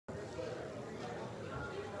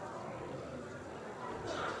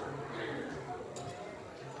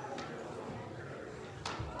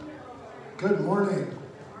Good morning.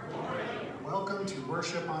 Good morning. Welcome to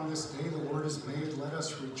worship on this day the Lord has made. Let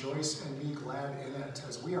us rejoice and be glad in it.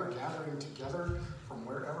 As we are gathering together from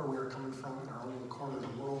wherever we are coming from in our own little corner of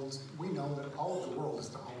the world, we know that all of the world is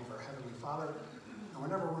the home of our Heavenly Father. And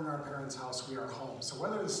whenever we're in our parents' house, we are home. So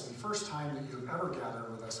whether this is the first time that you've ever gathered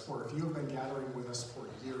with us, or if you've been gathering with us for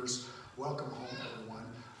years, welcome home, everyone.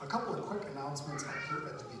 A couple of quick announcements up here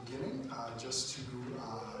at the beginning, just to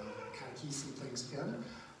kind of key some things in.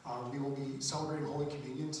 We will be celebrating Holy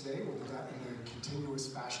Communion today. We'll do that in a continuous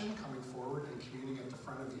fashion, coming forward and communing at the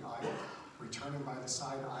front of the aisle, returning by the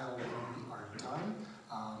side aisle when we are done.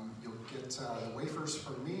 You'll get the wafers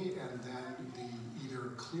from me, and then the either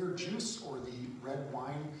clear juice or the red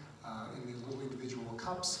wine in the little individual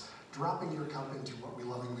cups. Dropping your cup into what we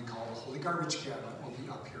lovingly call the Holy Garbage Can that will be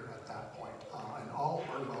up here at that point. And all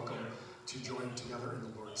are welcome to join together in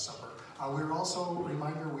the Lord's Supper. We're also,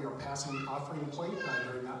 reminder, we are passing the offering plate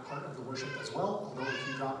during that part of the worship as well. Although if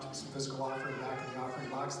you dropped some physical offering back in the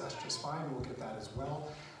offering box, that's just fine. We'll get that as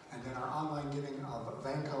well. And then our online giving of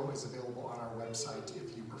Vanco is available on our website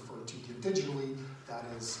if you prefer to give digitally. That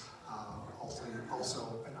is also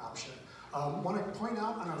an option. Want to point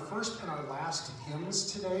out on our first and our last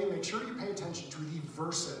hymns today, make sure you pay attention to the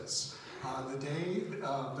verses. The day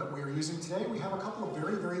that we are using today, we have a couple of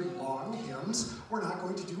very, very long hymns. We're not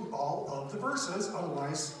going to do all of the verses,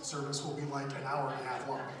 otherwise service will be like an hour and a half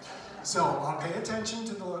long. So pay attention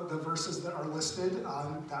to the verses that are listed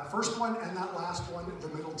on that first one and that last one. The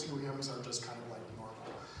middle two hymns are just kind of like normal.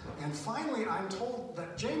 And finally, I'm told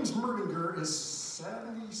that James Merdinger is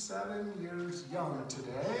 77 years young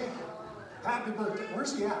today. Happy birthday.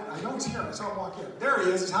 Where's he at? I know he's here. I saw him walk in. There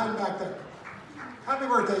he is. He's hiding back there. Happy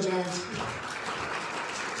birthday, James.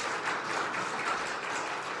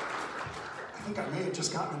 I think I may have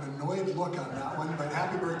just gotten an annoyed look on that one, but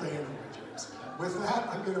happy birthday anyway, James. With that,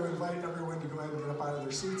 I'm going to invite everyone to go ahead and get up out of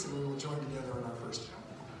their seats, and we will join together in our first hymn.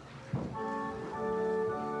 Oh,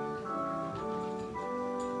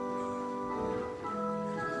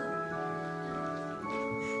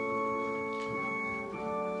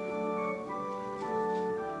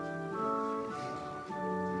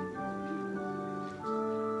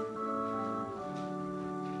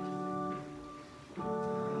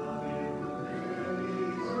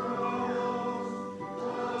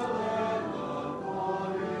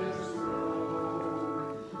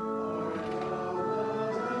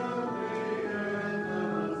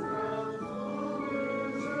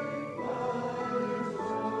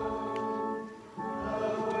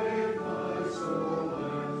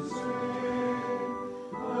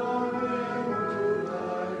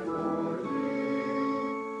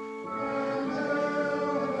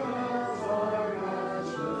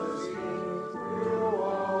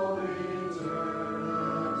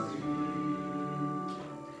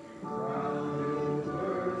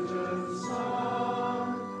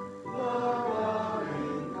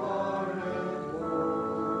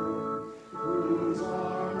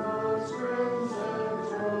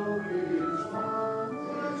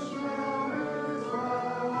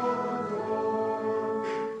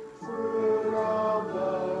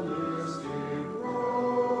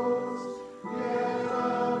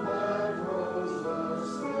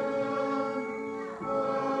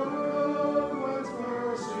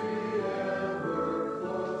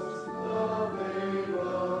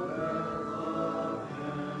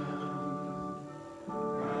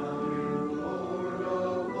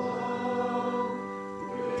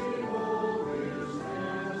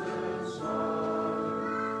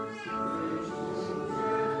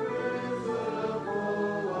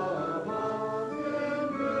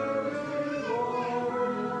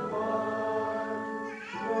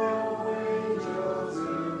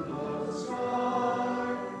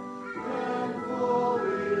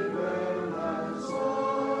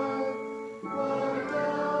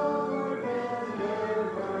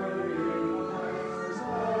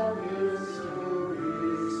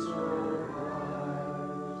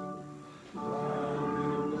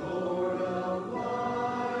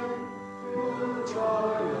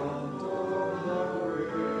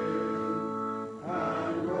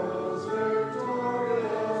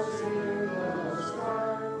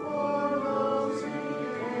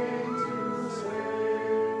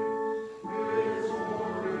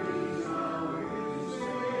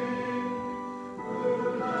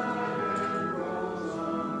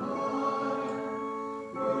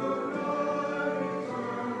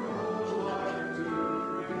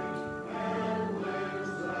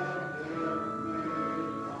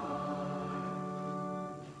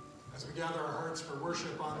 As we gather our hearts for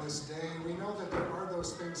worship on this day, we know that there are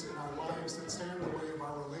those things in our lives that stand in the way of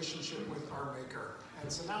our relationship with our Maker.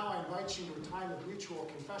 And so now I invite you to a time of mutual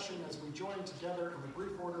confession as we join together in the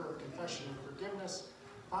brief order of confession and forgiveness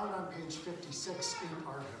found on page 56 in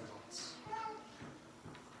our hymnals.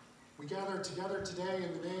 We gather together today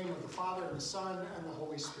in the name of the Father, and the Son, and the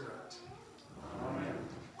Holy Spirit. Amen.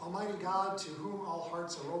 Almighty God, to whom all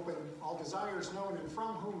hearts are open, all desires known, and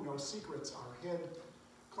from whom no secrets are hid,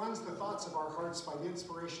 cleanse the thoughts of our hearts by the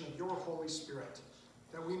inspiration of your Holy Spirit,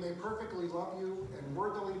 that we may perfectly love you and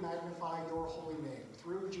worthily magnify your holy name,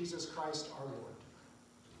 through Jesus Christ our Lord.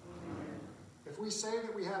 Amen. If we say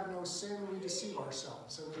that we have no sin, we deceive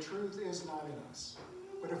ourselves, and the truth is not in us.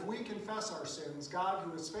 But if we confess our sins, God,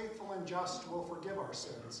 who is faithful and just, will forgive our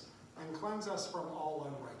sins and cleanse us from all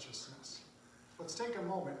unrighteousness. Let's take a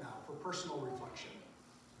moment now for personal reflection.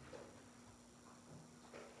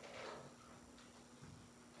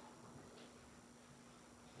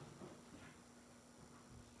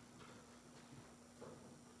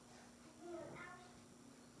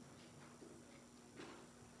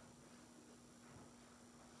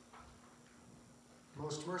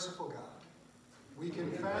 Most merciful God, we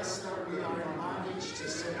confess that we are in bondage to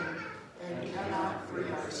sin and cannot free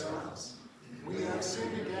ourselves. We have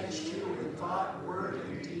sinned against you in thought, word,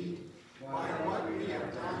 and deed, by what we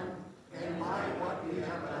have done and by what we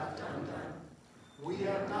have left undone. We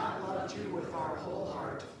have not loved you with our whole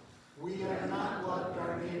heart. We have not loved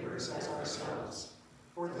our neighbors as ourselves.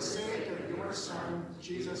 For the sake of your Son,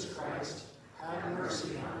 Jesus Christ, have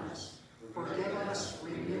mercy on us. Forgive us,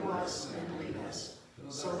 renew us, and lead us,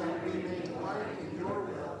 so that we may delight in your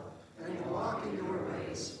will and walk in your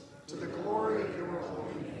ways, to the glory of your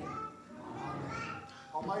holy name. Amen.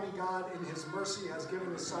 Almighty God, in his mercy, has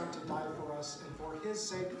given his Son to die for us, and for his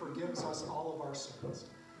sake forgives us all of our sins.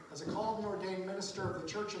 As a called and ordained minister of the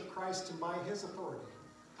Church of Christ, and by his authority,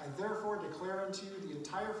 I therefore declare unto you the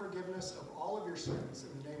entire forgiveness of all of your sins,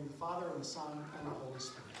 in the name of the Father, and the Son, and the Holy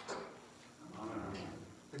Spirit. Amen.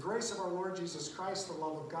 The grace of our Lord Jesus Christ, the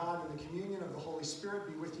love of God, and the communion of the Holy Spirit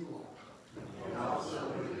be with you all. And also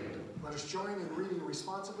with you. Let us join in reading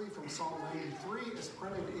responsibly from Psalm 93 as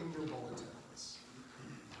printed in your bulletins.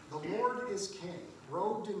 The Lord is King,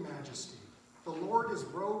 robed in majesty. The Lord is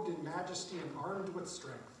robed in majesty and armed with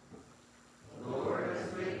strength. The Lord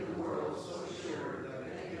has made the world so sure that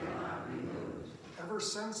it cannot be moved. Ever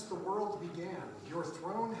since the world began, your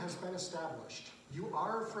throne has been established. You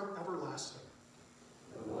are from everlasting.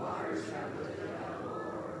 The waters have lifted up, O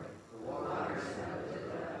Lord. The waters have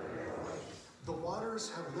lifted up their voice. The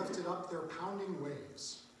waters have lifted up their pounding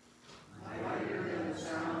waves. Mightier than the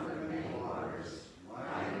sound of many waters,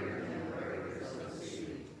 mightier than the breakers of the sea.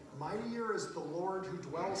 Mightier is the Lord who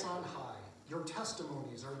dwells on high. Your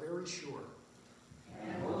testimonies are very sure.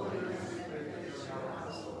 And holiness and goodness shall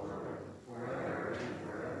us, O Lord, forever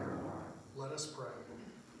and forevermore. Let us pray.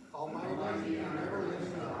 Almighty and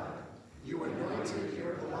ever-living God, you anointed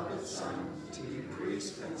your beloved Son to be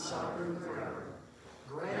priest and sovereign forever.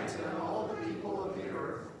 Grant that all the people of the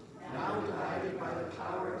earth, now divided by the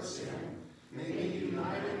power of sin, may be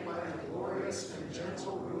united by the glorious and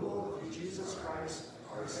gentle rule of Jesus Christ,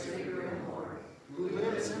 our Savior and Lord, who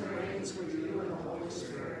lives and reigns with you in the Holy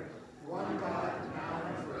Spirit, one God, now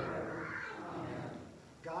and forever. Amen.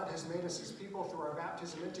 God has made us his people through our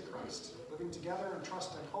baptism into Christ. Living together in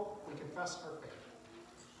trust and hope, we confess our faith.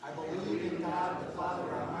 I believe in God, the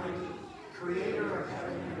Father Almighty, creator of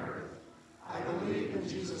heaven and earth. I believe in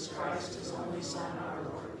Jesus Christ, his only Son, our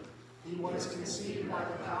Lord. He was conceived by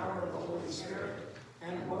the power of the Holy Spirit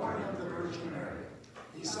and born of the Virgin Mary.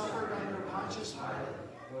 He suffered under Pontius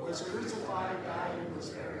Pilate, was crucified, died, and was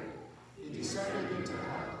buried. He descended into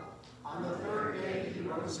hell. On the third day he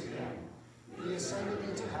rose again. He ascended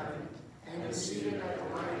into heaven and is seated at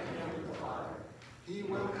the right hand of the Father. He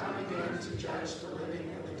will come again to judge the living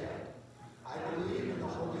and the dead. I believe in the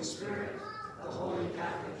Holy Spirit, the Holy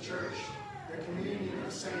Catholic Church, the communion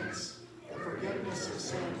of saints, the forgiveness of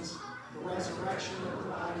sins, the resurrection of the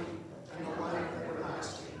body, and the life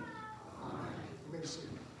everlasting. Amen. You may be seated.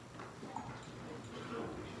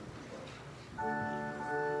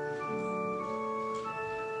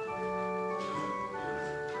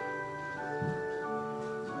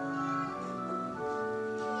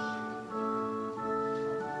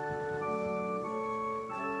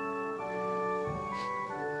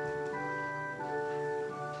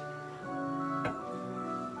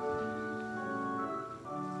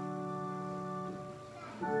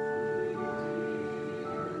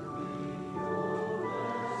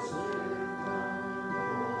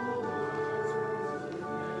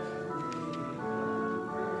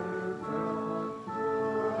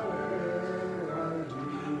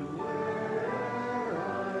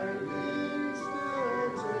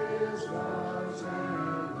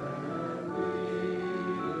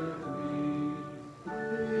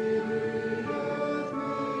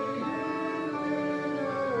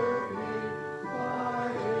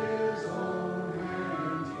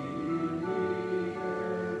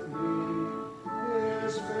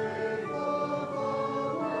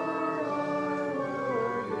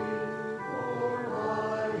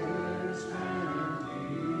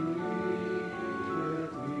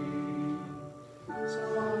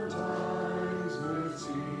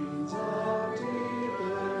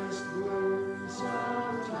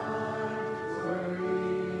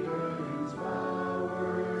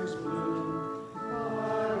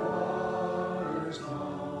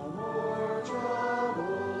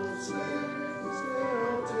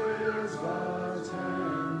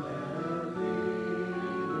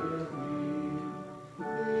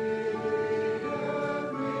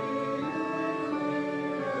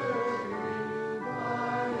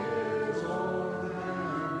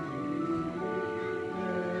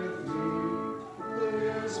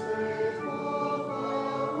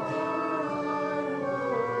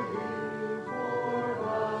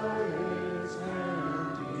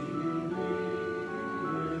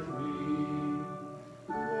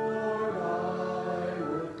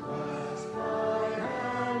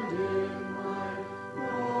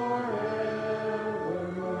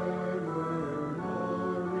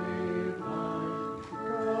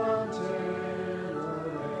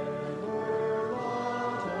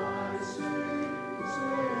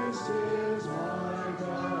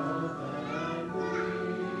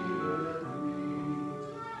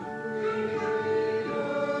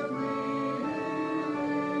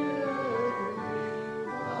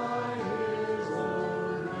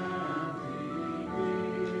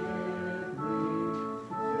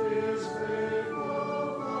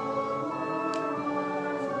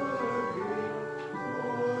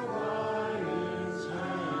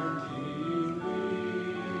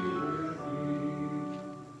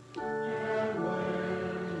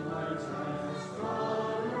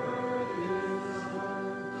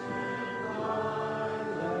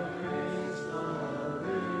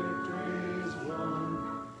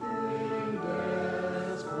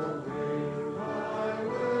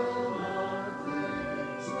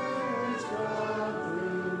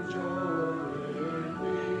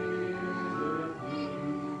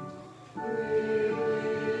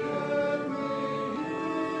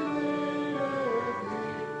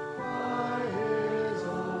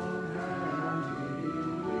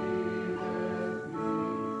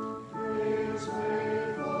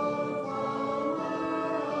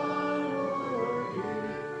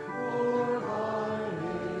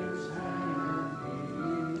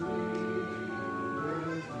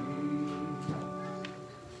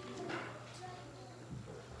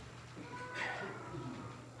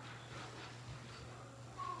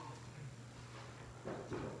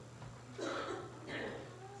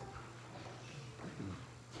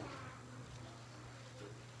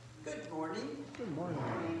 Good morning. Good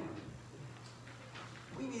morning.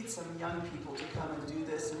 We need some young people to come and do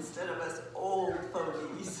this instead of us old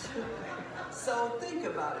fogies. So think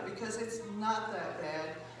about it, because it's not that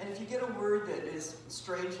bad. And if you get a word that is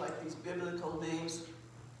strange, like these biblical names,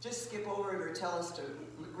 just skip over it or tell us to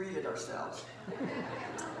read it ourselves.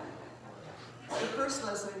 The first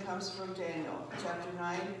lesson comes from Daniel, chapter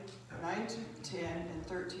 9 to 10, and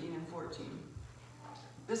 13 and 14.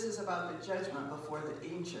 This is about the judgment before the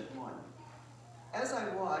Ancient One. As I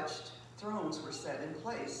watched, thrones were set in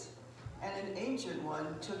place, and an Ancient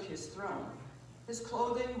One took his throne. His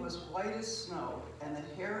clothing was white as snow, and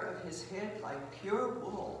the hair of his head like pure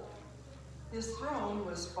wool. His throne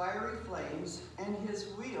was fiery flames, and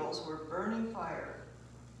his wheels were burning fire.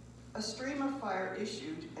 A stream of fire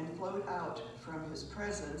issued and flowed out from his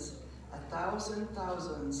presence. 1,000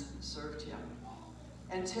 thousands served him,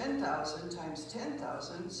 and 10,000 times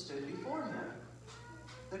 10,000 stood before him.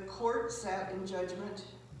 The court sat in judgment,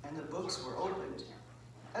 and the books were opened.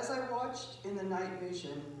 As I watched in the night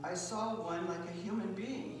vision, I saw one like a human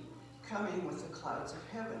being coming with the clouds of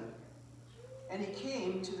heaven. And he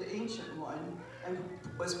came to the Ancient One and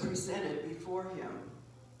was presented before him.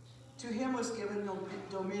 To him was given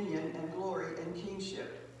dominion and glory and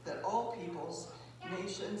kingship, that all peoples,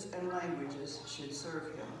 nations, and languages should serve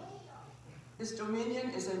him. His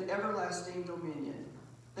dominion is an everlasting dominion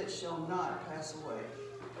that shall not pass away,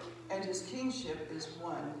 and his kingship is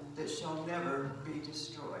one that shall never be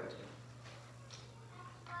destroyed.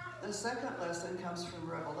 The second lesson comes from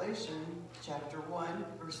Revelation, chapter 1,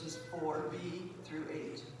 verses 4b through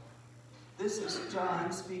 8. This is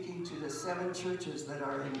John speaking to the 7 churches that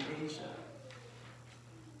are in Asia.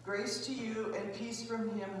 Grace to you and peace from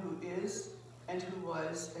him who is, and who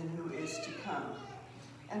was, and who is to come,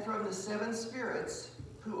 and from the 7 spirits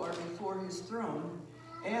who are before his throne,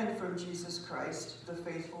 and from Jesus Christ, the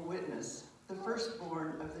faithful witness, the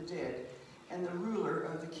firstborn of the dead, and the ruler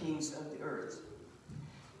of the kings of the earth.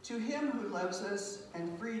 To him who loves us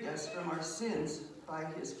and freed us from our sins by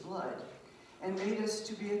his blood, and made us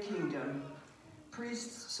to be a kingdom,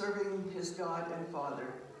 priests serving his God and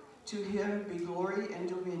Father, to him be glory and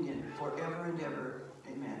dominion forever and ever.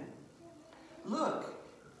 Amen. Look,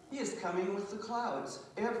 he is coming with the clouds.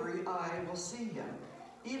 Every eye will see him,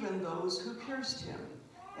 even those who pierced him.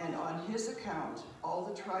 And on his account, all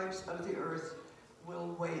the tribes of the earth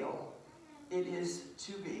will wail. It is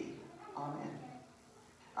to be. Amen.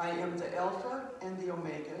 I am the Alpha and the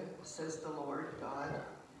Omega, says the Lord God,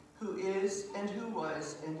 who is and who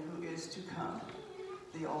was and who is to come,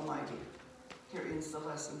 the Almighty. Here ends the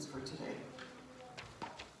lessons for today.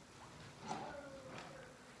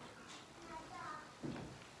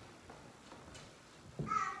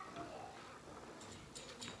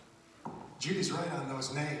 Judy's right on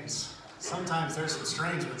those names. Sometimes there's some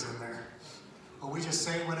strange ones in there. But we just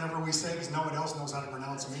say whatever we say because no one else knows how to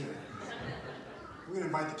pronounce them either. We're going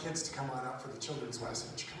to invite the kids to come on up for the children's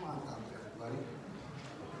message. Come on up, everybody.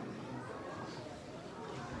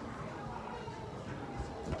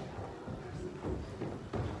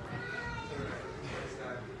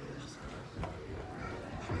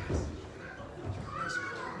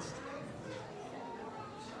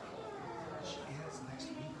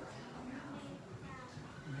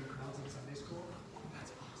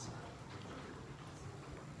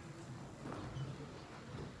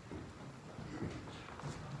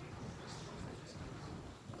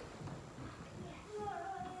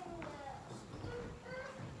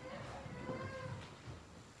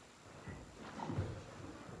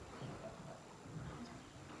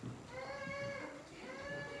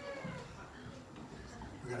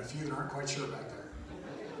 We got a few that aren't quite sure back there.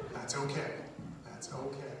 That's okay. That's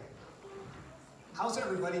okay. How's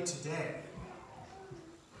everybody today?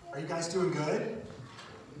 Are you guys doing good?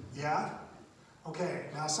 Yeah? Okay.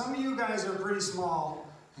 Now some of you guys are pretty small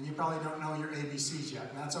and you probably don't know your ABCs yet,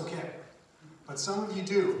 and that's okay. But some of you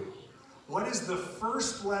do. What is the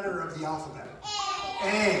first letter of the alphabet?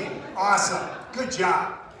 A. Awesome. Good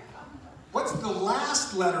job. What's the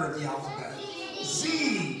last letter of the alphabet?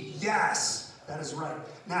 Z. Yes, that is right.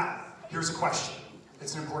 Now, here's a question.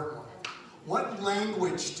 It's an important one. What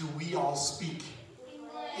language do we all speak?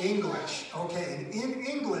 English. Okay, and in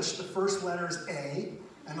English, the first letter is A,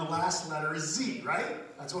 and the last letter is Z,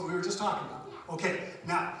 right? That's what we were just talking about. Okay,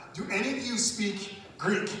 now, do any of you speak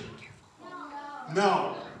Greek?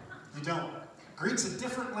 No, you don't. Greek's a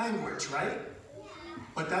different language, right?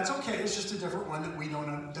 But that's okay, it's just a different one that we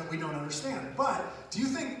don't understand. But do you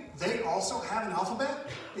think they also have an alphabet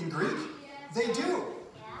in Greek? They do.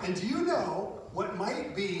 And do you know what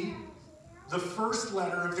might be the first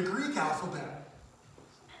letter of the Greek alphabet?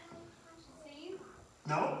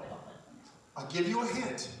 No? I'll give you a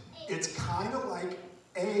hint. It's kind of like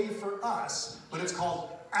A for us, but it's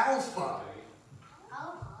called alpha.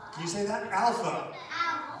 Can you say that? Alpha.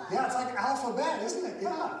 Yeah, it's like alphabet, isn't it?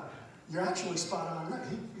 Yeah. You're actually spot on. Right?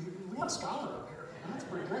 We got a scholar up here. That's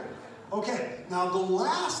pretty great. Okay, now the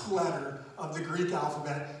last letter of the Greek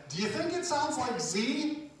alphabet, do you think it sounds like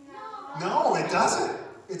Z? No, it doesn't.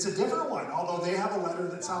 It's a different one, although they have a letter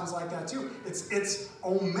that sounds like that too. It's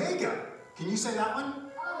omega. Can you say that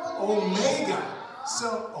one? Omega.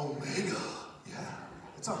 So, omega. Yeah,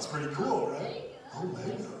 that sounds pretty cool, right?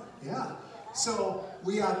 Omega. Yeah. So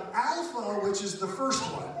we have alpha, which is the first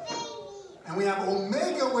one. And we have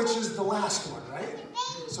omega, which is the last one, right?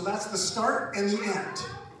 So that's the start and the end.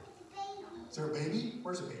 Is there a baby?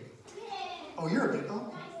 Where's a baby? Oh, you're a baby.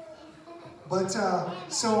 Oh. But,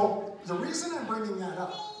 so the reason I'm bringing that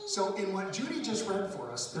up, so in what Judy just read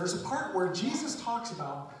for us, there's a part where Jesus talks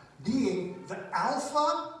about being the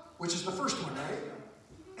alpha, which is the first one, right?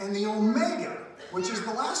 And the omega, which is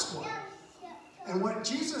the last one. And what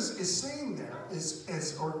Jesus is saying there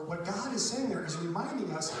or what God is saying there is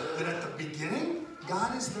reminding us that at the beginning,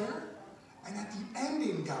 God is there, and at the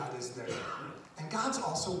ending, God is there. And God's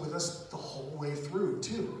also with us the whole way through,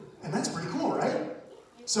 too. And that's pretty cool, right?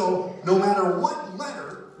 So no matter what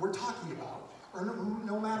letter we're talking about, or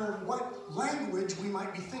no matter what language we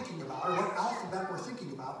might be thinking about, or what alphabet we're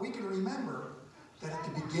thinking about, we can remember that at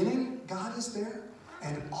the beginning, God is there,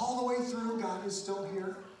 and all the way through, God is still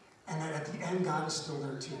here, and that at the end, God is still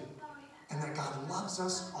there too. And that God loves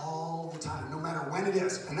us all the time, no matter when it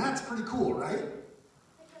is. And that's pretty cool, right?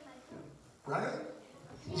 Right?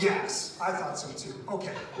 Yes, I thought so too.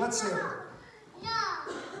 Okay, let's say a prayer.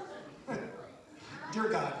 Dear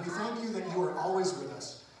God, we thank you that you are always with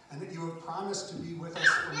us, and that you have promised to be with us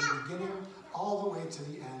from the beginning all the way to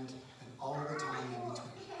the end, and all the time in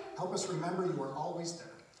between. Help us remember you are always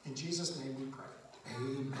there. In Jesus' name we pray.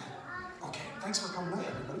 Amen. Okay, thanks for coming up,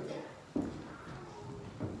 everybody.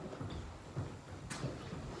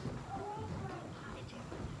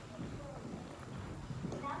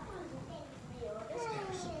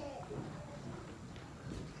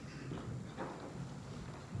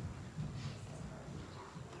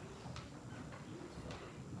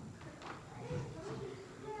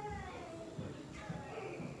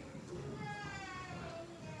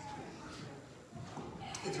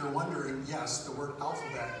 If you're wondering, yes, the word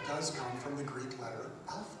alphabet does come from the Greek letter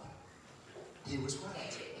alpha. He was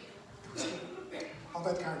right. It was good. I'll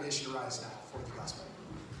let the congregation rise now for the gospel.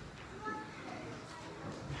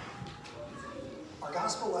 Our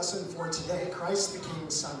gospel lesson for today, Christ the King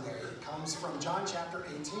Sunday, comes from John chapter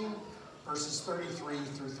 18, verses 33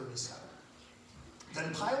 through 37.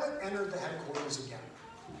 Then Pilate entered the headquarters again,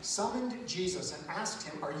 summoned Jesus, and asked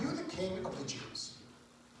him, "Are you the king of the Jews?"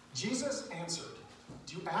 Jesus answered,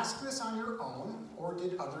 "Do you ask this on your own, or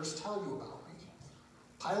did others tell you about me?"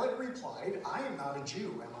 Pilate replied, "I am not a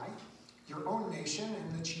Jew, am I? Your own nation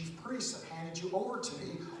and the chief priests have handed you over to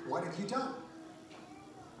me. What have you done?"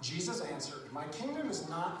 Jesus answered, "My kingdom is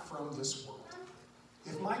not from this world.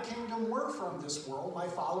 If my kingdom were from this world, my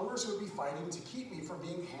followers would be fighting to keep me from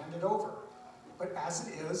being handed over. But as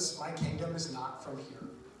it is, my kingdom is not from here."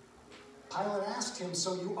 Pilate asked him,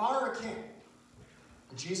 "So you are a king?"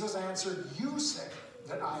 Jesus answered, "You say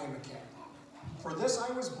that I am a king. For this I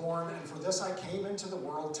was born, and for this I came into the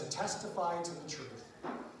world, to testify to the truth.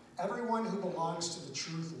 Everyone who belongs to the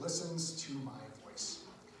truth listens to my voice."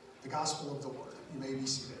 The gospel of the Lord. You may be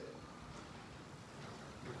seated.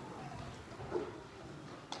 Well,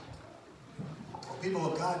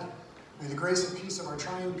 people of God, may the grace and peace of our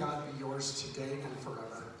triune God be yours today and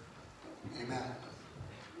forever. Amen.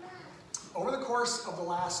 Over the course of the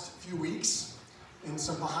last few weeks, in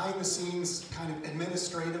some behind-the-scenes kind of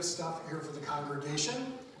administrative stuff here for the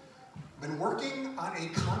congregation, I've been working on a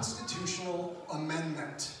constitutional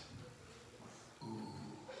amendment. Ooh.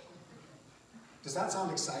 Does that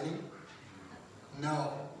sound exciting?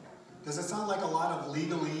 No. Does it sound like a lot of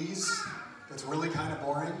legalese that's really kind of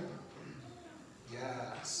boring?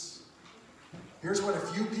 Yes. Here's what a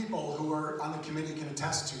few people who are on the committee can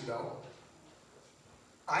attest to, though.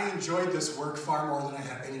 I enjoyed this work far more than I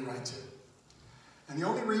had any right to. And the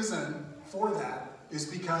only reason for that is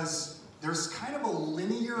because there's kind of a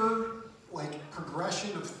linear,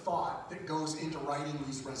 progression of thought that goes into writing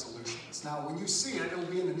these resolutions. Now, when you see it, it'll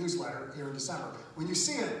be in the newsletter here in December. When you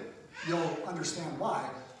see it, you'll understand why.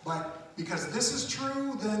 But because this is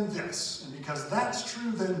true, then this. And because that's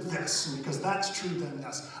true, then this. And because that's true, then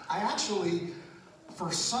this. I actually,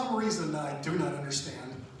 for some reason that I do not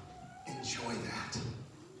understand, enjoy that.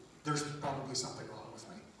 There's probably something wrong with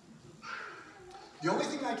me. The only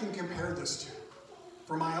thing I can compare this to,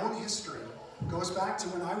 for my own history, goes back to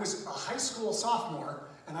when I was a high school sophomore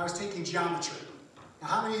and I was taking geometry. Now,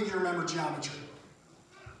 how many of you remember geometry?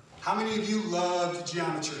 How many of you loved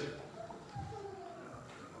geometry?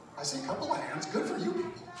 I see a couple of hands. Good for you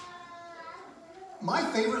people. My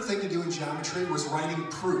favorite thing to do in geometry was writing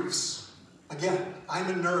proofs. Again, I'm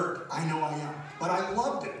a nerd. I know I am. But I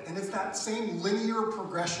loved it. And it's that same linear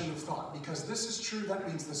progression of thought. Because this is true, that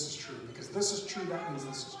means this is true. Because this is true, that means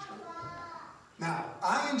this is true. Now,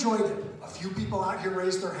 I enjoyed it. A few people out here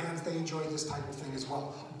raised their hands. They enjoyed this type of thing as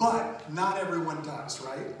well. But not everyone does,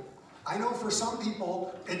 right? I know for some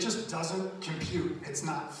people, it just doesn't compute. It's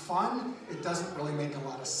not fun. It doesn't really make a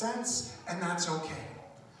lot of sense. And that's okay.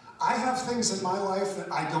 I have things in my life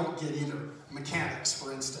that I don't get either. Mechanics,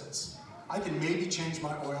 for instance. I can maybe change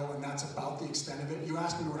my oil, and that's about the extent of it. You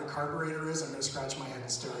ask me what a carburetor is, I'm going to scratch my head and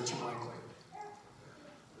stare at you blankly.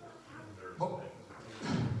 But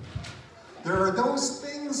there are those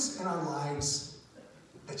things in our lives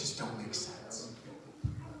that just don't make sense.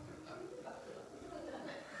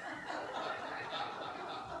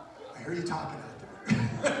 I hear you talking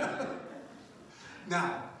out there.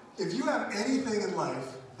 Now, if you have anything in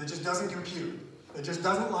life that just doesn't compute, that just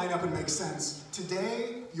doesn't line up and make sense,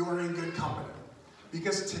 today you are in good company.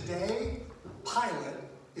 Because today, Pilate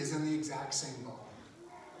is in the exact same boat.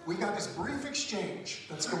 We got this brief exchange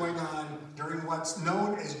that's going on during what's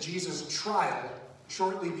known as Jesus' trial,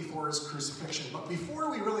 shortly before his crucifixion. But before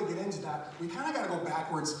we really get into that, we kind of got to go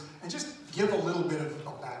backwards and just give a little bit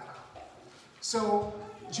of background. So,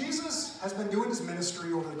 Jesus has been doing his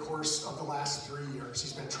ministry over the course of the last 3 years.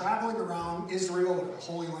 He's been traveling around Israel, or the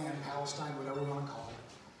Holy Land, Palestine, whatever you want to call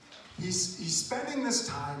it. He's spending this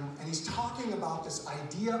time, and he's talking about this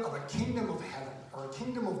idea of a kingdom of heaven, or a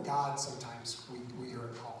kingdom of God, sometimes we hear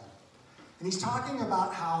it called. And he's talking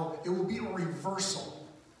about how it will be a reversal,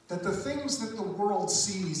 that the things that the world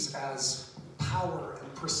sees as power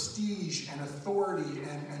and prestige and authority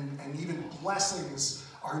and even blessings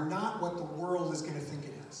are not what the world is going to think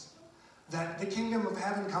it is. That the kingdom of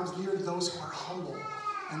heaven comes near to those who are humble,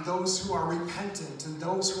 and those who are repentant, and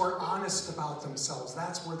those who are honest about themselves.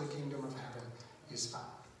 That's where the kingdom of heaven is found.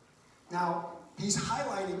 Now, he's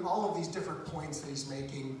highlighting all of these different points that he's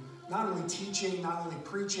making, not only teaching, not only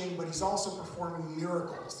preaching, but he's also performing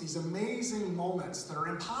miracles, these amazing moments that are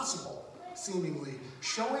impossible, seemingly,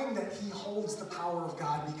 showing that he holds the power of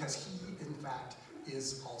God because he, in fact,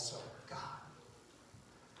 is also God.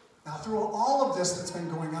 Now, through all of this that's been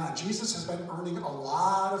going on, Jesus has been earning a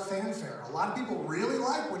lot of fanfare. A lot of people really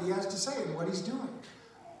like what he has to say and what he's doing.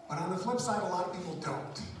 But on the flip side, a lot of people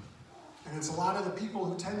don't. And it's a lot of the people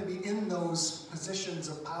who tend to be in those positions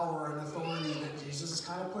of power and authority that Jesus is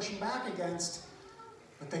kind of pushing back against,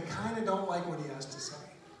 but they kind of don't like what he has to say.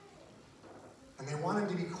 And they want him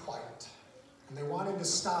to be quiet. And they want him to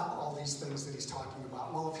stop all these things that he's talking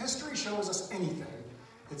about. Well, if history shows us anything,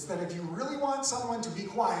 it's that if you really want someone to be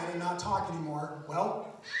quiet and not talk anymore,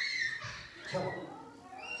 well, kill him.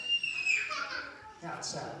 Yeah, it's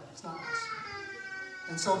sad. It's not nice.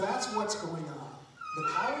 And so that's what's going on. The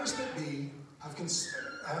powers that be have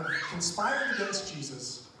conspired against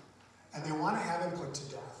Jesus, and they want to have him put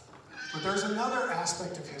to death. But there's another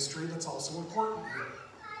aspect of history that's also important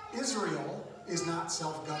here. Israel is not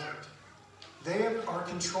self-governed. They are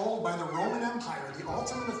controlled by the Roman Empire, the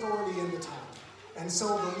ultimate authority in the time. And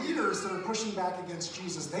so the leaders that are pushing back against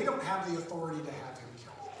Jesus, they don't have the authority to have him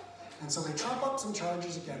killed. And so they trump up some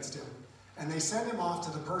charges against him, and they send him off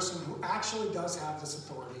to the person who actually does have this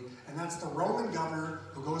authority, and that's the Roman governor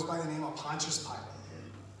who goes by the name of Pontius Pilate.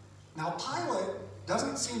 Now, Pilate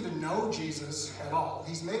doesn't seem to know Jesus at all.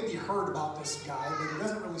 He's maybe heard about this guy, but he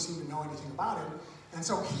doesn't really seem to know anything about him. And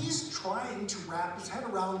so he's trying to wrap his head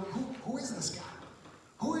around, who is this guy?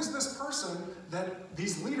 Who is this person that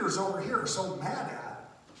these leaders over here are so mad at?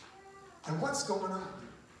 And what's going on?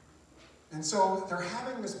 And so they're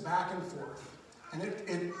having this back and forth. And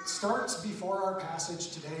it starts before our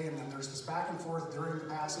passage today, and then there's this back and forth during the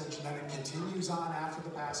passage, and then it continues on after the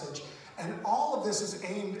passage. And all of this is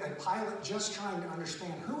aimed at Pilate just trying to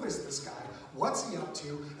understand who is this guy, what's he up to,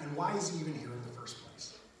 and why is he even here in the first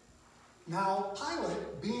place. Now,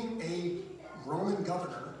 Pilate, being a Roman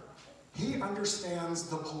governor, he understands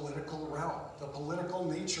the political realm, the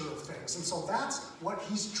political nature of things. And so that's what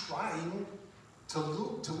he's trying to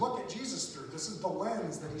look at Jesus through. This is the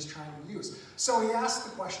lens that he's trying to use. So he asks the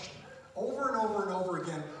question over and over and over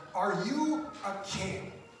again, are you a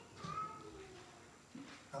king?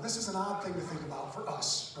 Now this is an odd thing to think about for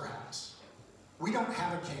us, perhaps. We don't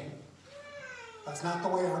have a king. That's not the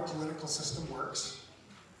way our political system works.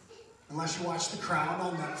 Unless you watch The Crown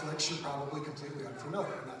on Netflix, you're probably completely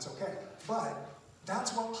unfamiliar, and that's okay. But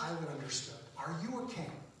That's what Pilate understood. Are you a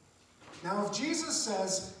king? Now, if Jesus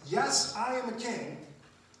says, yes, I am a king,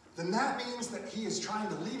 then that means that he is trying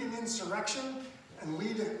to lead an insurrection and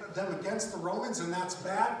lead them against the Romans, and that's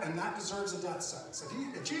bad, and that deserves a death sentence.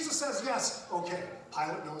 If Jesus says yes, okay,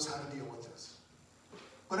 Pilate knows how to deal with this.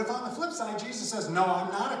 But if on the flip side, Jesus says, no,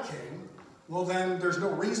 I'm not a king, well, then there's no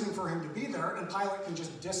reason for him to be there, and Pilate can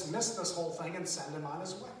just dismiss this whole thing and send him on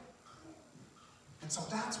his way. And so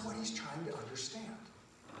that's what he's trying to understand.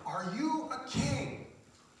 Are you a king?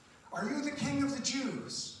 Are you the king of the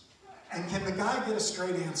Jews? And can the guy get a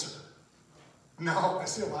straight answer? No, I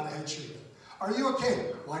see a lot of head shaking. Are you a king?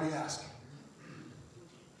 Why do you ask?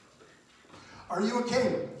 Are you a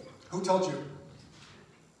king? Who told you?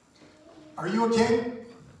 Are you a king?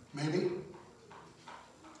 Maybe.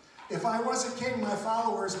 If I was a king, my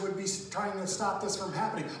followers would be trying to stop this from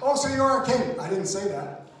happening. Oh, so you are a king. I didn't say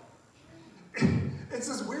that. It's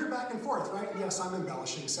this weird back and forth, right? Yes, I'm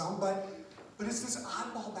embellishing some, but it's this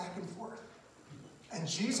oddball back and forth. And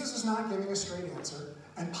Jesus is not giving a straight answer,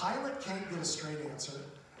 and Pilate can't get a straight answer.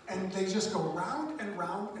 And they just go round and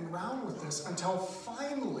round and round with this until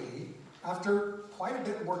finally, after quite a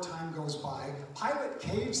bit more time goes by, Pilate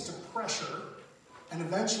caves to pressure and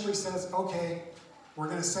eventually says, okay, we're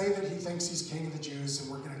going to say that he thinks he's king of the Jews, and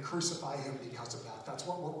we're going to crucify him because of that. That's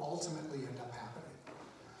what will ultimately end up happening.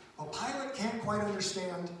 But Pilate can't quite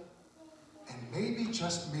understand, and maybe,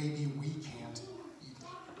 just maybe, we can't either.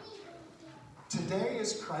 Today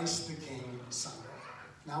is Christ the King Sunday.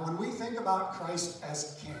 Now, when we think about Christ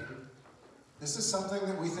as king, this is something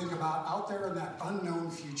that we think about out there in that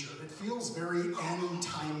unknown future. It feels very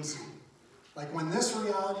end-timesy. Like when this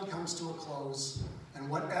reality comes to a close, and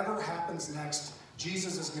whatever happens next,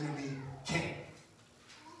 Jesus is going to be king.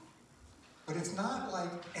 But it's not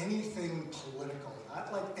like anything political,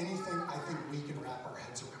 not like anything I think we can wrap our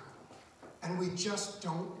heads around. And we just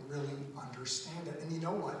don't really understand it. And you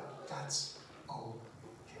know what? That's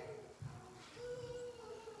okay.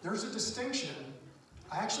 There's a distinction.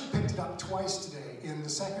 I actually picked it up twice today in the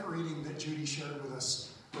second reading that Judy shared with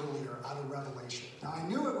us earlier out of Revelation. Now, I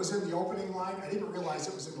knew it was in the opening line. I didn't realize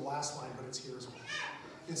it was in the last line, but it's here as well.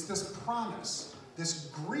 It's this promise,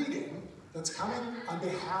 this greeting that's coming on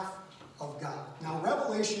behalf of God. Now,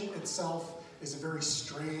 Revelation itself is a very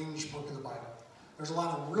strange book of the Bible. There's a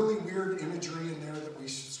lot of really weird imagery in there that we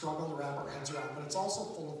struggle to wrap our heads around, but it's also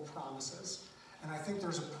full of promises. And I think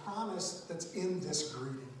there's a promise that's in this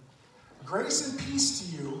greeting. Grace and peace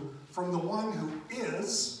to you from the one who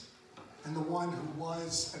is, and the one who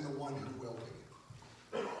was, and the one who will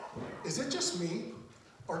be. Is it just me,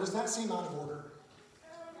 or does that seem out of order?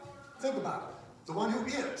 Think about it. The one who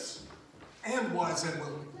is, and was, and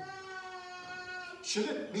will be. Should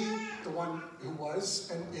it be the one who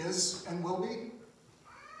was, and is, and will be?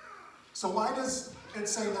 So why does it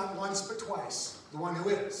say not once, but twice? The one who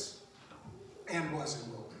is, and was,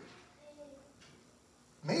 and will be.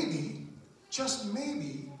 Maybe, just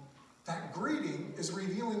maybe, that greeting is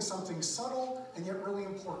revealing something subtle and yet really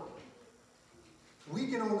important. We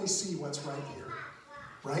can only see what's right here,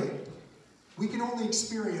 right? We can only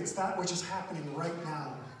experience that which is happening right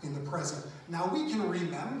now in the present. Now we can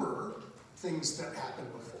remember things that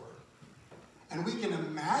happened before. And we can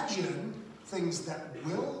imagine things that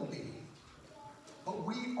will be. But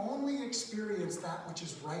we only experience that which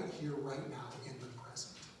is right here, right now, in the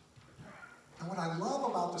present. And what I love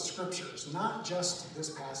about the scriptures, not just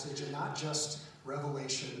this passage and not just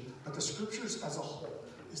Revelation, but the scriptures as a whole,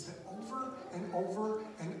 is that over and over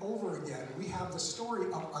and over again, we have the story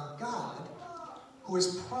of a God who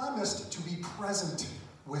has promised to be present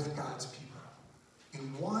with God's people in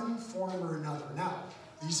one form or another. Now,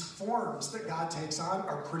 these forms that God takes on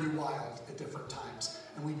are pretty wild at different times,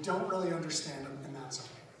 and we don't really understand them, and that's okay.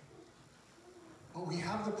 But we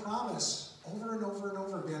have the promise over and over and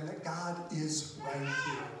over again that God is right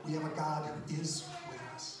here. We have a God who is with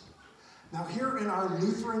us. Now, here in our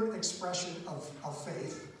Lutheran expression of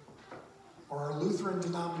faith, or our Lutheran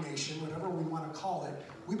denomination, whatever we want to call it,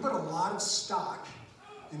 we put a lot of stock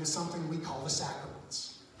into something we call the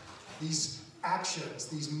sacraments. These actions,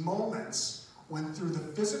 these moments, when through the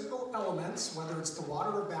physical elements, whether it's the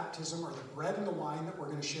water of baptism or the bread and the wine that we're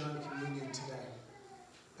going to share in communion today,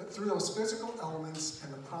 that through those physical elements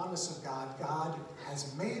and the promise of God, God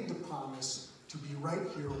has made the promise to be right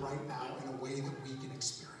here, right now, in a way that we can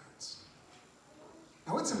experience.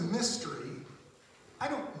 Now, it's a mystery. I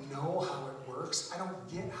don't know how it works. I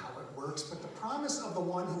don't get how it works, but the promise of the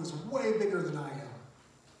one who is way bigger than I am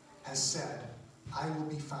has said, I will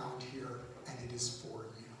be found here, and it is for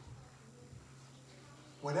you.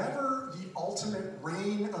 Whatever the ultimate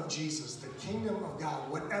reign of Jesus, the kingdom of God,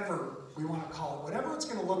 whatever we want to call it, whatever it's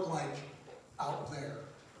going to look like out there.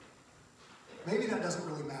 Maybe that doesn't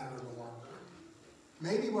really matter in the long run.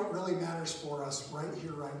 Maybe what really matters for us right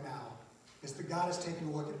here, right now, is that God has taken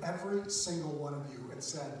a look at every single one of you and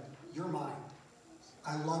said, you're mine.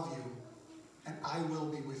 I love you, and I will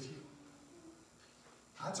be with you.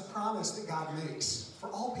 That's a promise that God makes for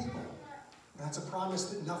all people. And that's a promise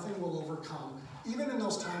that nothing will overcome, even in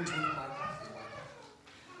those times when it might not feel like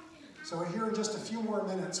it. So here in just a few more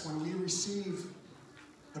minutes, when we receive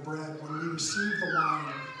the bread, when we receive the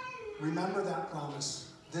wine, remember that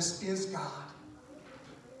promise. This is God,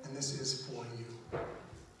 and this is for you.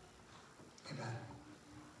 Amen.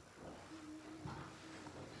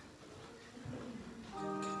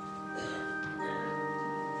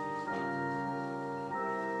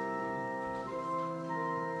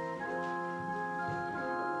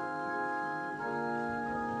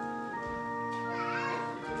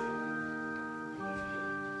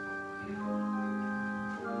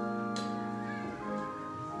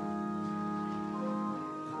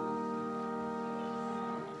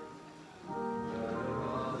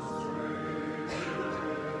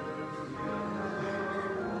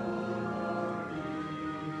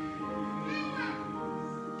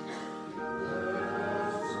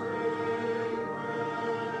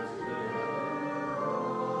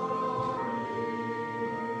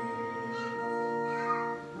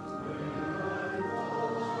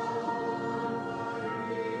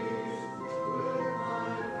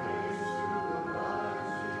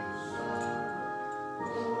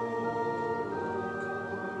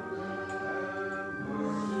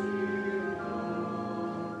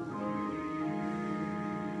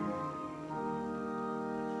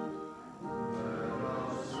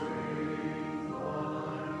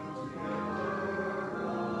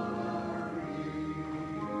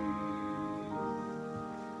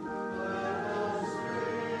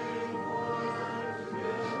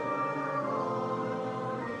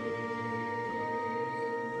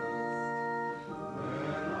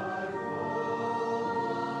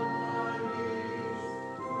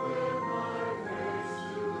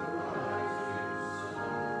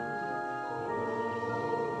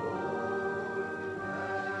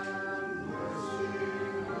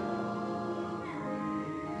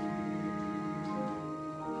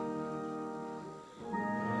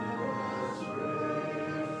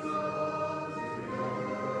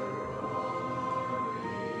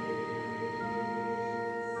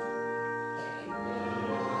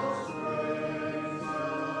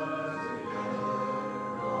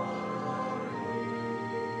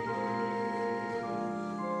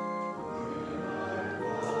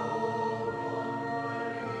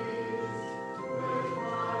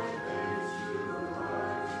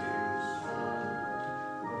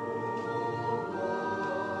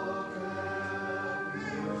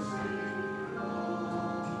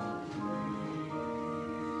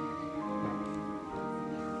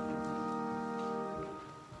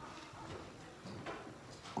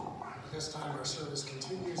 This time our service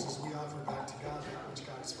continues as we offer back to God that which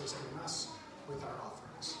God has first given us with our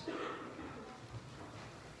offerings.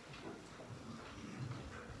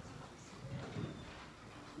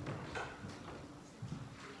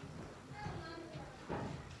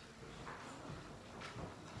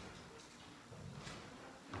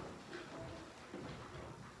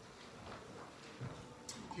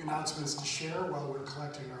 A few announcements to share while we're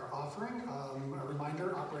collecting our offering. A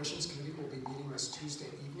reminder, Operations Committee will be meeting this Tuesday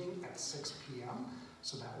evening at 6 p.m.,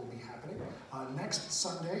 so that will be happening. Next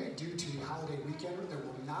Sunday, due to the holiday weekend, there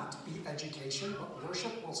will not be education, but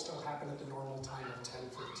worship will still happen at the normal time of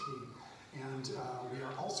 10:15. And we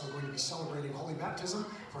are also going to be celebrating Holy Baptism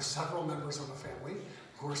for several members of the family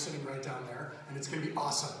who are sitting right down there, and it's going to be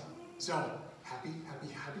awesome. So, happy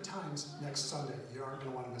times next Sunday. You aren't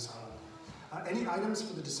going to want to miss out on it. Any items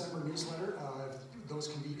for the December newsletter, those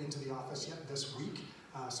can be into the office yet this week,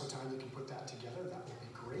 so Tanya can put that together. That would be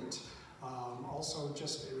great. Also,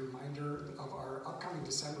 just a reminder of our upcoming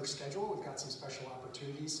December schedule. We've got some special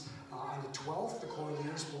opportunities. On the 12th, the core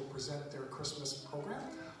leaders will present their Christmas program.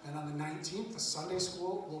 And on the 19th, the Sunday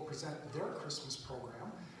school will present their Christmas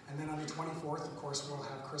program. And then on the 24th, of course, we'll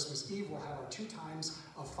have Christmas Eve. We'll have our 2 times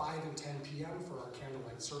of 5 and 10 p.m. for our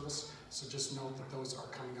candlelight service. So just note that those are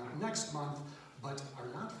coming up next month, but are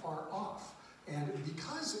not far off. And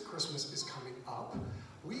because Christmas is coming up,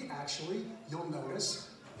 we actually, you'll notice,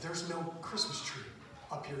 there's no Christmas tree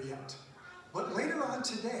up here yet. But later on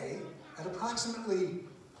today, at approximately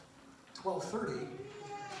 12:30,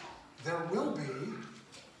 there will be.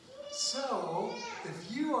 So,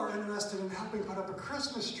 if you are interested in helping put up a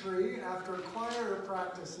Christmas tree after choir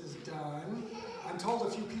practice is done, I'm told a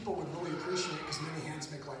few people would really appreciate it because many hands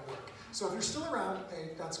make light work. So if you're still around, hey,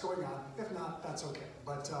 that's going on. If not, that's okay.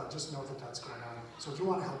 But just know that that's going on. So if you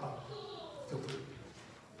want to help out, feel free.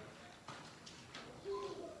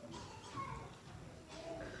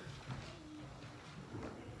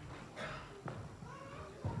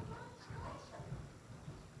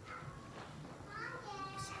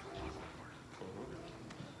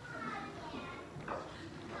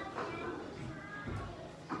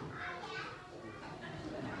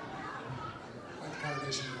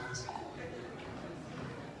 Guys.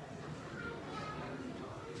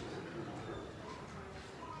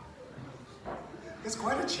 It's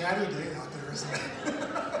quite a chatty day out there, isn't it?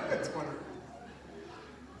 It's wonderful.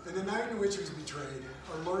 In the night in which he was betrayed,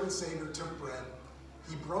 our Lord and Savior took bread.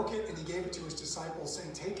 He broke it and he gave it to his disciples,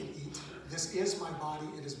 saying, "Take and eat. This is my body.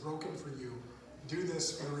 It is broken for you. Do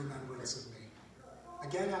this for the remembrance of me."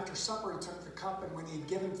 Again, after supper, he took the cup, and when he had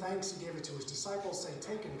given thanks, he gave it to his disciples, saying,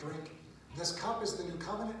 "Take and drink. This cup is the new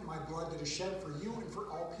covenant in my blood that is shed for you and for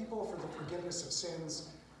all people for the forgiveness of sins.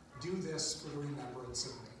 Do this for the remembrance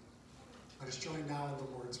of me." Let us join now in the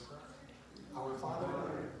Lord's Prayer. Our Father,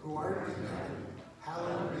 who art in heaven,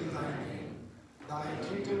 hallowed be thy name. Thy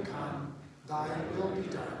kingdom come, thy will be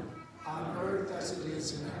done, on earth as it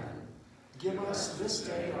is in heaven. Give us this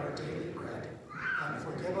day our daily bread, and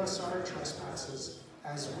forgive us our trespasses,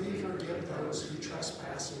 as we forgive those who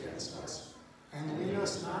trespass against us. And lead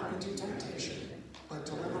us not into temptation, but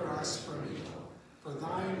deliver us from evil. For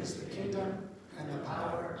thine is the kingdom, and the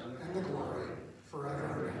power, and the glory,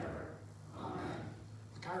 forever and ever. Amen.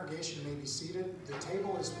 The congregation may be seated. The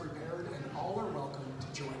table is prepared, and all are welcome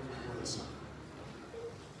to join in the Lord's Supper.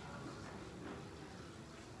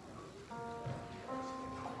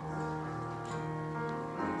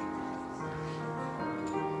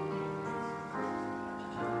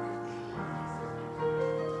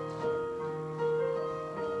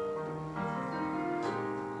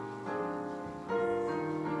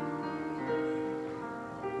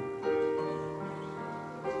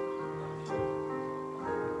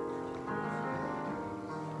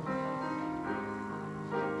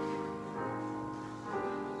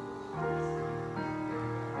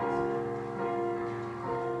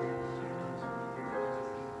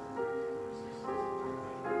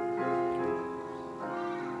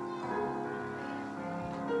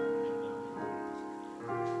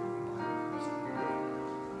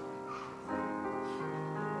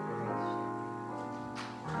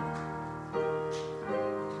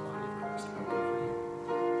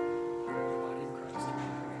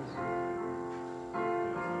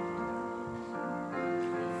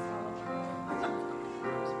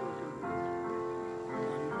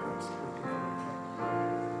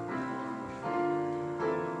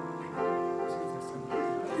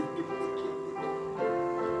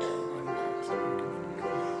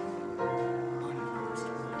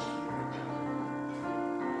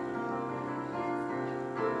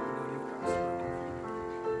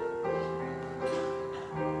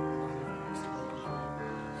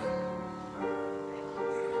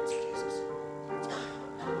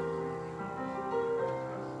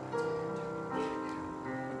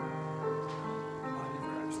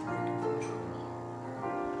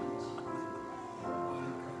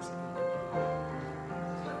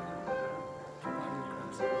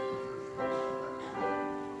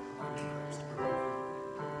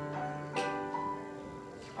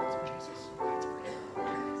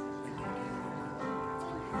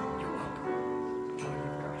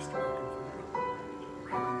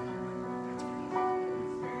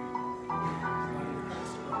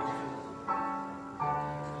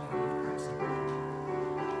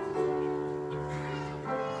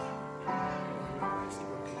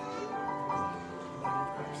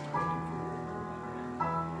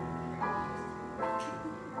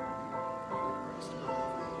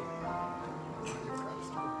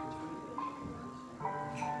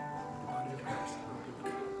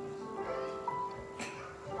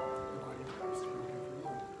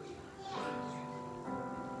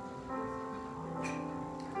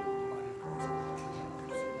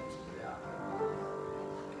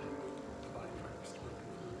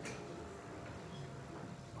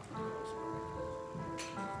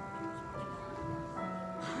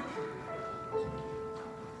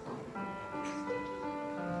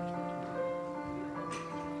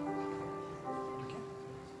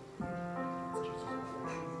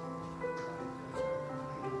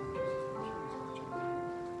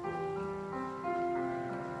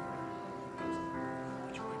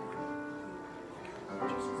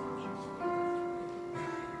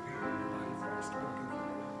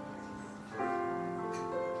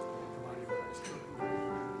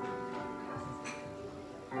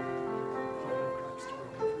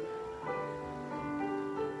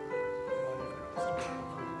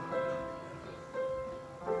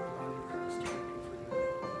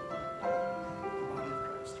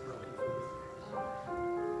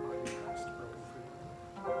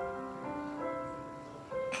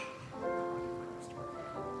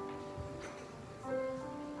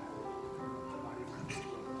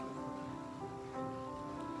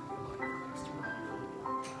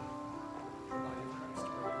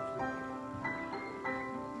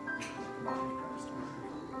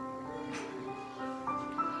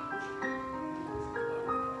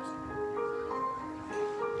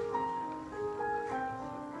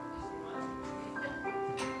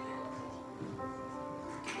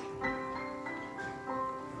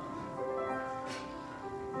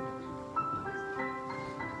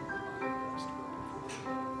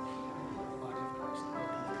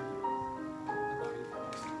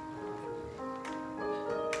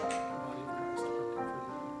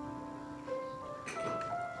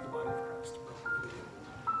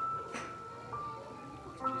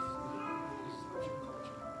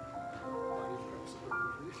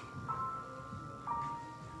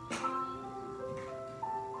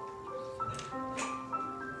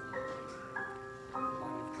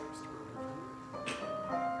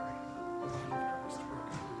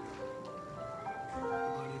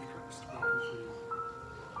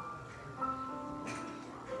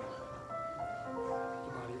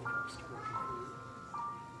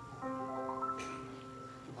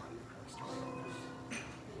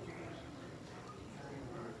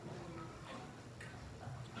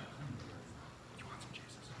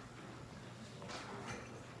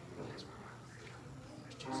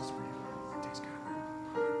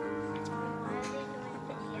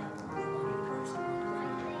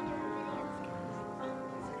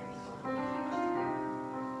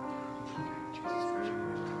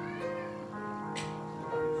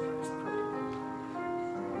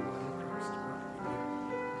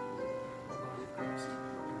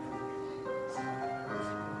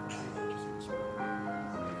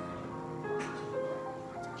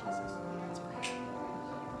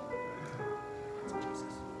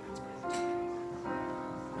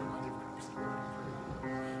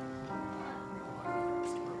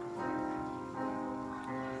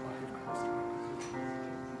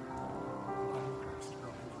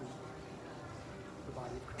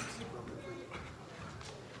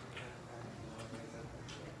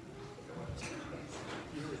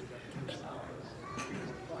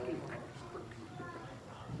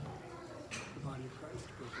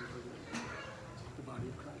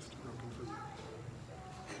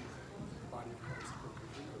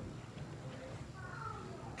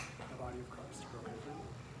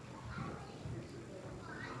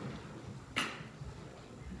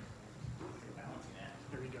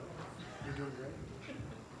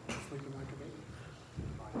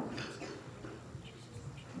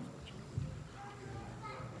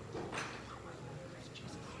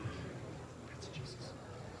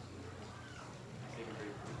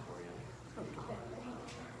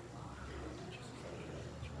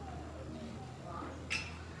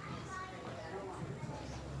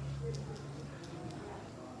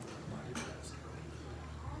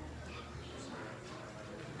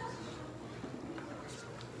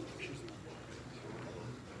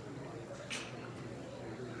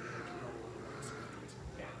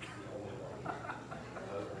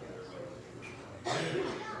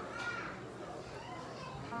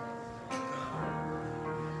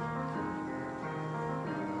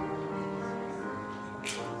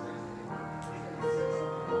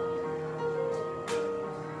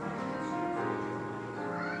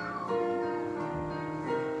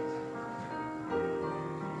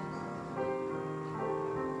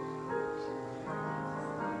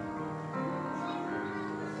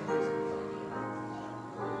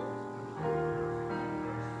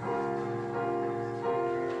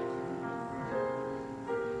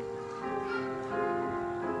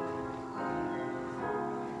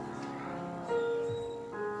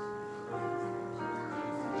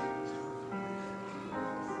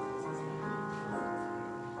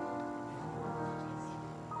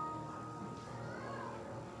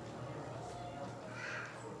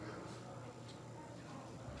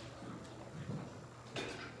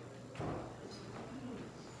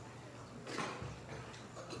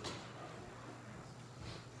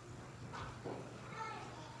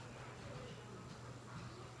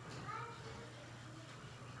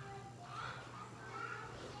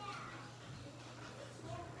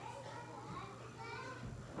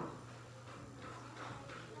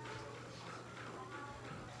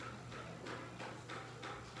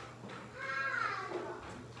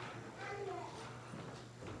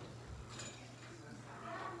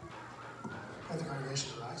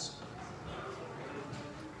 congregation rise.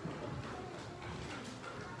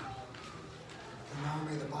 And now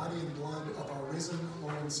may the body and blood of our risen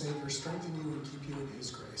Lord and Savior strengthen you and keep you in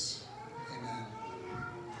his grace. Amen.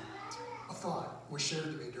 A thought was shared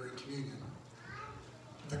to me during communion.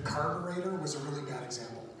 The carburetor was a really bad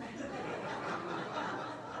example.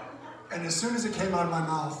 And as soon as it came out of my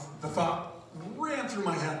mouth, the thought ran through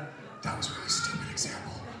my head. That was a really stupid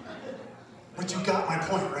example. But you got my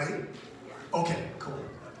point, right? Okay, cool.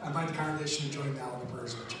 I invite the congregation to join now in the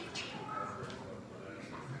prayers of the church.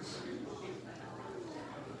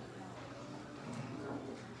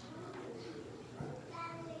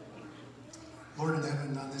 Lord in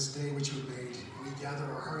heaven, on this day which you have made, we gather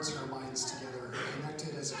our hearts and our minds together,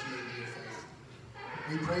 connected as a community of faith.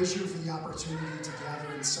 We praise you for the opportunity to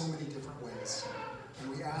gather in so many different ways. And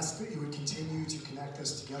we ask that you would continue to connect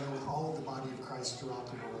us together with all of the body of Christ throughout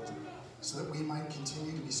the world, so that we might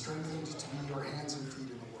continue to be strengthened to be your hands and feet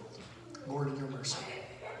in the world. Lord, in your mercy.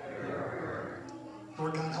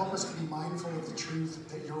 Lord God, help us to be mindful of the truth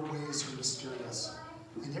that your ways are mysterious,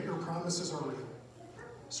 and yet your promises are real.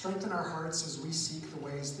 Strengthen our hearts as we seek the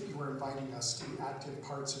ways that you are inviting us to be active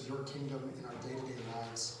parts of your kingdom in our day-to-day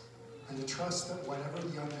lives, and to trust that whatever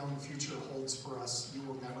the unknown future holds for us, you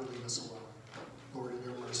will never leave us alone. Lord, in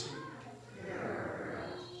your mercy.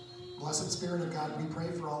 Blessed Spirit of God, we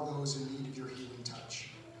pray for all those in need of your healing touch.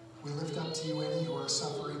 We lift up to you any who are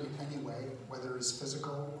suffering in any way, whether it is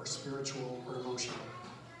physical or spiritual or emotional.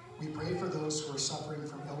 We pray for those who are suffering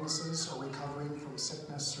from illnesses or recovering from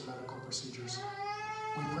sickness or medical procedures.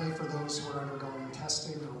 We pray for those who are undergoing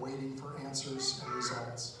testing or waiting for answers and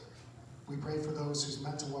results. We pray for those whose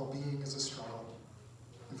mental well-being is a struggle,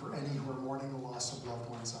 and for any who are mourning the loss of loved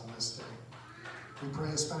ones on this day. We pray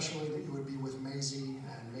especially that you would be with Maisie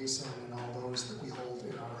and Mason and all those that we hold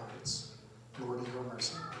in our hearts. Lord, in your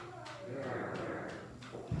mercy.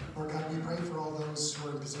 Lord God, we pray for all those who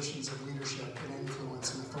are in positions of leadership and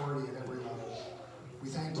influence and authority at every level. We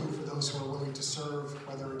thank you for those who are willing to serve,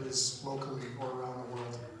 whether it is locally or around the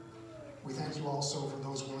world. We thank you also for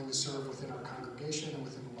those willing to serve within our congregation and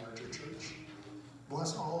within the larger church.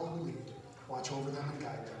 Bless all who lead. Watch over them and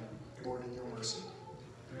guide them. Lord, in your mercy.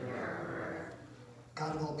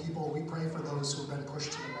 God of all people, we pray for those who have been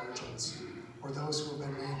pushed to the margins, or those who have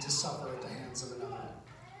been made to suffer at the hands of another.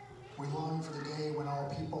 We long for the day when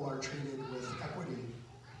all people are treated with equity,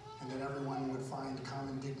 and that everyone would find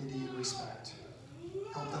common dignity and respect.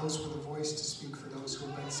 Help those with a voice to speak for those who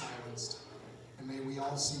have been silenced, and may we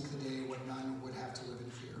all seek the day when none would have to live in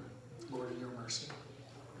fear. Lord, in your mercy.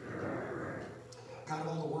 God of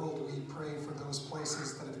all the world, we pray for those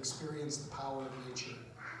places that have experienced the power of nature.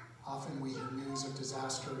 Often we hear news of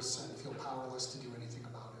disasters and feel powerless to do anything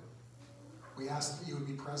about it. We ask that you would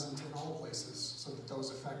be present in all places so that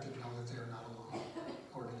those affected know that they are not alone.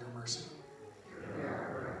 Lord, in your mercy.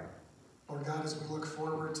 Lord God, as we look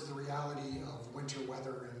forward to the reality of winter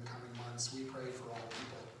weather in coming months, we pray for all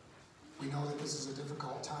people. We know that this is a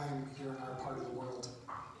difficult time here in our part of the world.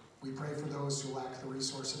 We pray for those who lack the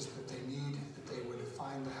resources that they need, that they would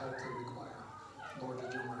find the help they require. Lord,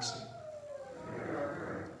 in your mercy.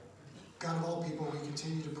 God of all people, we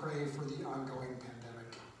continue to pray for the ongoing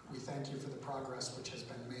pandemic. We thank you for the progress which has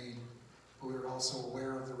been made, but we are also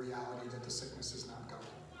aware of the reality that the sickness is not going.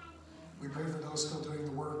 We pray for those still doing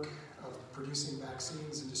the work of producing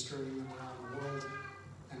vaccines and distributing them around the world,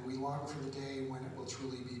 and we long for the day when it will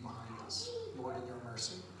truly be behind us. Lord, in your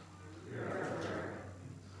mercy.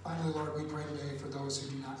 Finally, Lord, we pray today for those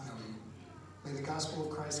who do not know you. May the gospel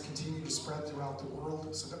of Christ continue to spread throughout the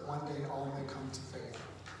world so that one day all may come to faith.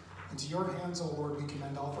 And to your hands, O Lord, we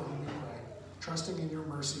commend all for whom we pray, trusting in your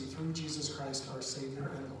mercy through Jesus Christ, our Savior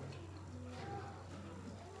and Lord.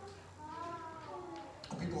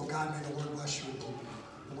 O people of God, may the Lord bless you and keep you.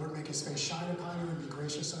 The Lord make his face shine upon you and be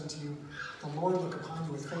gracious unto you. The Lord look upon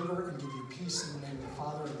you with favor and give you peace in the name of the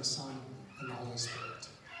Father, and the Son, and the Holy Spirit.